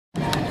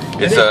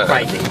It's a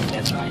Friday.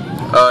 That's Friday.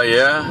 Oh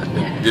yeah?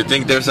 Do you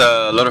think there's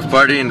a lot of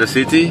party in the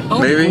city?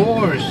 Maybe? Of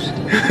course.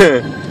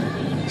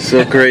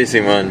 So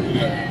crazy, man.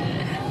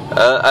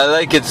 I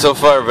like it so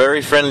far.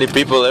 Very friendly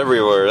people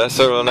everywhere. That's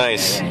so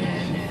nice.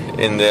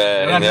 In the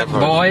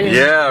airport. Boy,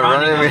 yeah,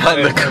 running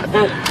behind the car.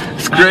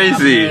 It's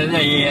crazy.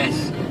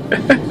 Yes.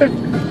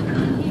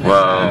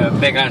 Wow.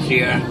 Beggars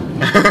here.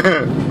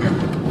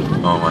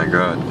 Oh my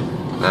god.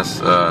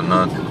 That's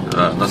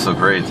not so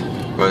great.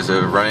 Because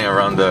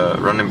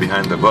running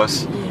behind the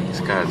bus. It's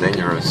kind of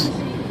dangerous.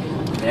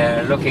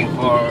 They're looking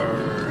for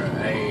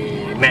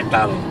a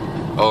metal.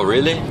 Oh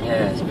really?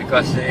 Yes,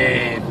 because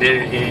they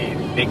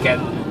can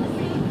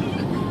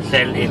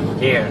sell it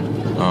here.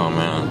 Oh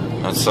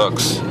man, that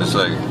sucks. It's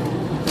like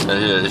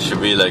it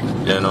should be like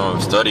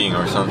studying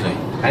or something.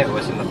 I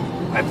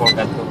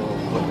forgot to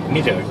put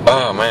meter.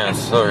 Oh man,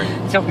 sorry.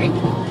 It's okay.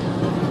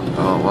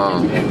 Oh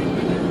wow.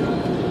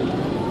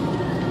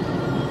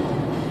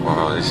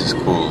 Wow, this is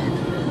cool.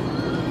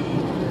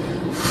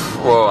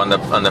 Whoa, and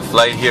the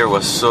flight here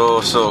was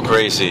so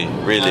crazy,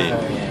 really.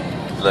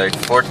 Yeah. Like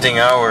 14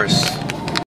 hours.